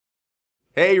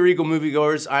Hey, Regal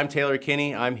moviegoers, I'm Taylor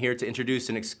Kinney. I'm here to introduce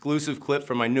an exclusive clip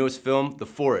from my newest film, The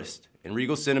Forest, in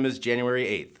Regal Cinemas,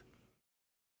 January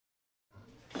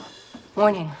 8th.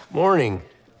 Morning. Morning.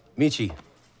 Michi,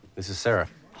 this is Sarah.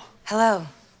 Hello.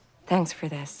 Thanks for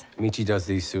this. Michi does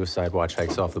these suicide watch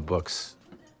hikes off the books.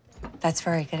 That's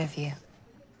very good of you.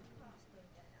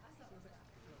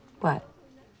 What?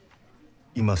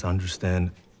 You must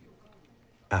understand,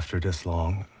 after this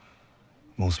long,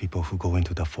 most people who go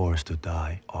into the forest to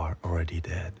die are already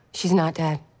dead. She's not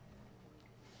dead.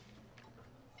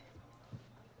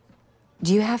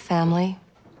 Do you have family?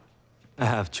 I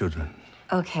have children.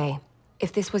 Okay.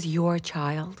 If this was your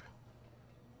child,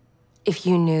 if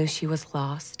you knew she was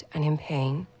lost and in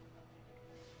pain,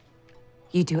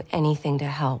 you'd do anything to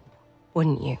help,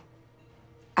 wouldn't you?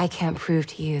 I can't prove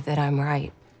to you that I'm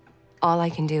right. All I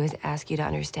can do is ask you to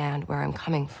understand where I'm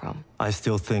coming from. I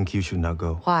still think you should not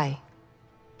go. Why?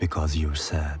 Because you're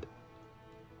sad.